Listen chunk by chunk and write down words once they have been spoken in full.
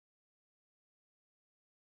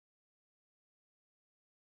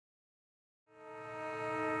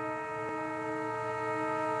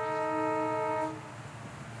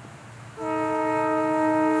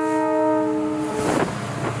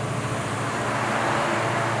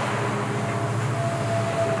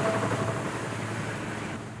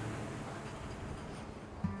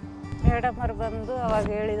Madam ಅವ್ರು ಬಂದು ಅವಾಗ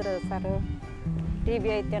ಹೇಳಿದರು sir T B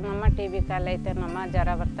ಐತೇನಮ್ಮ, T B ಕಾಲು ಐತೇನಮ್ಮ, ಜ್ವರ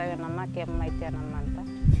ಬರ್ತಾವೇನಮ್ಮ, ಕೆಮ್ಮು ಐತೇನಮ್ಮ ಅಂತ.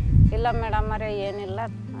 ಇಲ್ಲ ಮೇಡಮ್ ಅವರೇ ಏನಿಲ್ಲ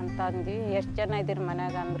ಅಂತ ಅಂದ್ವಿ. ಎಷ್ಟು ಜನ ಇದ್ದೀರಿ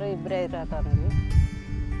ಮನ್ಯಾಗ ಅಂದರು, ಇಬ್ಬರೇ ಇರೋದು ಅಂದ್ವಿ.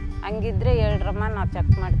 ಹಂಗಿದ್ರೆ ಹೇಳ್ರಮ್ಮ, ನಾವು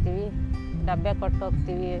ಚೆಕ್ ಮಾಡ್ತೀವಿ, ಡಬ್ಬೆ ಕೊಟ್ಟು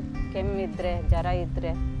ಹೋಗ್ತೀವಿ, ಕೆಮ್ಮಿದ್ರೆ ಜ್ವರ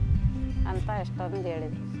ಇದ್ದರೆ ಅಂತ ಎಷ್ಟೊಂದು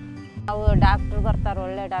ಹೇಳಿದರು. ನಾವು ಡಾಕ್ಟ್ರು ಬರ್ತಾರೆ,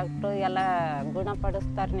 ಒಳ್ಳೆ ಡಾಕ್ಟ್ರು, ಎಲ್ಲ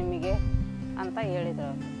ಗುಣಪಡಿಸ್ತಾರೆ ನಿಮಗೆ ಅಂತ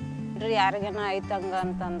ಹೇಳಿದರು. ಯಾರಿಗೇನೋ ಆಯ್ತಂಗ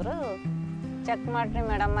ಅಂತಂದರು. ಚೆಕ್ ಮಾಡಿರಿ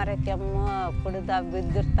ಮೇಡಮ್ ಅವರೇ, ಕೆಮ್ಮು ಕುಡಿದ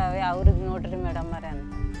ಬಿದ್ದಿರ್ತಾವೆ, ಅವ್ರಿಗೆ ನೋಡ್ರಿ ಮೇಡಮ್ ಅವರೇ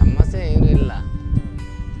ಅಂತ. ಸಮಸ್ಯೆ ಏನೂ ಇಲ್ಲ.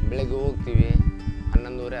 ಬೆಳಗ್ಗೆ ಹೋಗ್ತೀವಿ,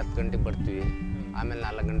 11:30 10 ಗಂಟೆಗೆ ಬರ್ತೀವಿ, ಆಮೇಲೆ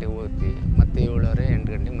 4 ಗಂಟೆಗೆ ಹೋಗ್ತೀವಿ, ಮತ್ತು 7:30 8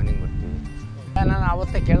 ಗಂಟೆಗೆ ಮನೆಗೆ ಬರ್ತೀವಿ. ನಾನು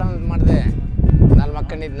ಅವತ್ತೇ ಕೇಳೋದು ಮಾಡಿದೆ, ನಾನು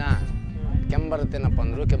ಮಕ್ಕಂಡಿದ್ನ ಕೆಮ್ಮು ಬರುತ್ತೇನಪ್ಪ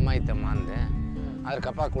ಅಂದರು. ಕೆಮ್ಮು ಐತಮ್ಮ ಅಂದೆ. ಅದ್ರ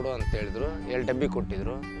ಕಫ ಕೊಡು ಅಂತ ಹೇಳಿದ್ರು. 7 ಡಬ್ಬಿ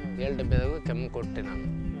ಕೊಟ್ಟಿದ್ರು. 7 ಡಬ್ಬಿಯಾಗೂ ಕೆಮ್ಮು ಕೊಟ್ಟೆ ನಾನು.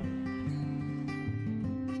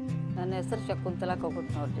 ನನ್ನ ಹೆಸರು ಶಕುಂತಲಾ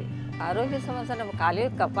ಕೊಗುತ್ ನೋಡ್ರಿ. ಆರೋಗ್ಯ ಸಮಸ್ಯೆ ನಮ್ಮ ಖಾಲಿ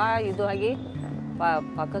ಕಫ ಇದು ಆಗಿ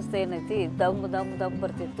ಪಾಕಸ್ಥ ಏನೈತಿ, ದಮ್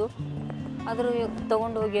ಬರ್ತಿತ್ತು. ಆದರೂ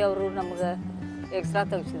ತೊಗೊಂಡು ಹೋಗಿ ಅವರು ನಮ್ಗೆ ಎಕ್ಸ್ರಾ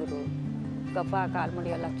ತೆಗ್ಸಿದ್ರು, ಕಫ ಕಾಲು ಮಡಿ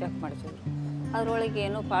ಎಲ್ಲ ಚೆಕ್ ಮಾಡಿಸಿದ್ರು. ಅದರೊಳಗೆ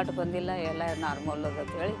ಏನೂ ಪಾಠ ಬಂದಿಲ್ಲ, ಎಲ್ಲ ನಾರ್ಮಲ್ ಅದ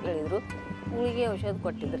ಅಂತೇಳಿ ಹೇಳಿದರು. ಗುಳಿಗೆ ಔಷಧ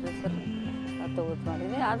ಕೊಟ್ಟಿದ್ರಿ ಸರ್, ಅದು ತೊಗೊತ್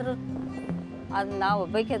ಮಾಡಿದೆ. ಆದರೂ ಅದು ನಾವು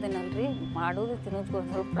ಒಬ್ಬಕ್ಕೆ ಅದನ್ನಲ್ರಿ ಮಾಡೋದು ತಿನ್ನೋದಕ್ಕೆ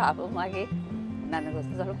ಒಂದು ಸ್ವಲ್ಪ ಪ್ರಾಬ್ಲಮ್ ಆಗಿ ನನಗೆ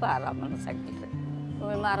ಸ್ವಲ್ಪ ಆರಾಮ ಅನಿಸಾಕಿಲ್ಲ ರೀ.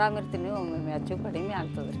 ಒಮ್ಮೆ ಆರಾಮಿರ್ತೀನಿ, ಒಮ್ಮೆ ಹೆಚ್ಚು ಕಡಿಮೆ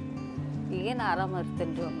ಆಗ್ತದೆ ರೀ. ಈಗೇನು ಆರಾಮ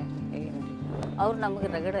ಇರ್ತೀನಿ ರೀ, ಒಮ್ಮೆ ಏನು ರೀ. ಅವ್ರು ನಮಗೆ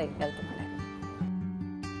ರಗಡ ಹೆಲ್ತ್ ಮನೆ.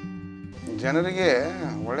 ಜನರಿಗೆ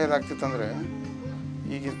ಒಳ್ಳೆಯದಾಗ್ತಿತ್ತಂದರೆ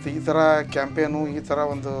ಈಗ ಈ ಥರ ಕ್ಯಾಂಪೇನು, ಈ ಥರ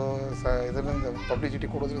ಒಂದು ಇದರಿಂದ ಪಬ್ಲಿಸಿಟಿ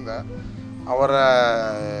ಕೊಡೋದ್ರಿಂದ ಅವರ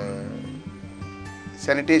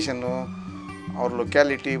ಸ್ಯಾನಿಟೇಷನ್ನು, ಅವ್ರ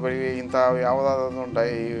ಲೊಕ್ಯಾಲಿಟಿ ಬಳಿ ಇಂಥ ಯಾವುದಾದ್ರು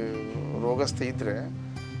ರೋಗಸ್ಥ ಇದ್ದರೆ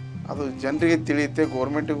ಅದು ಜನರಿಗೆ ತಿಳಿಯುತ್ತೆ,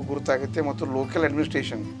 ಗೌರ್ಮೆಂಟಿಗೂ ಗುರುತಾಗುತ್ತೆ, ಮತ್ತು ಲೋಕಲ್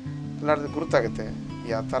ಅಡ್ಮಿನಿಸ್ಟ್ರೇಷನ್ ಎಲ್ಲರದ್ದು ಗುರುತಾಗುತ್ತೆ.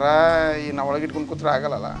 ಯಾವ ಥರ ಈ ನಾವು ಒಳಗಿಟ್ಕೊಂಡು ಕೂತ್ರೆ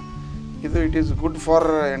ಆಗಲ್ಲ. ಇದು it is good for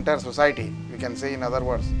entire society, we can say in other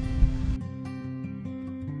words.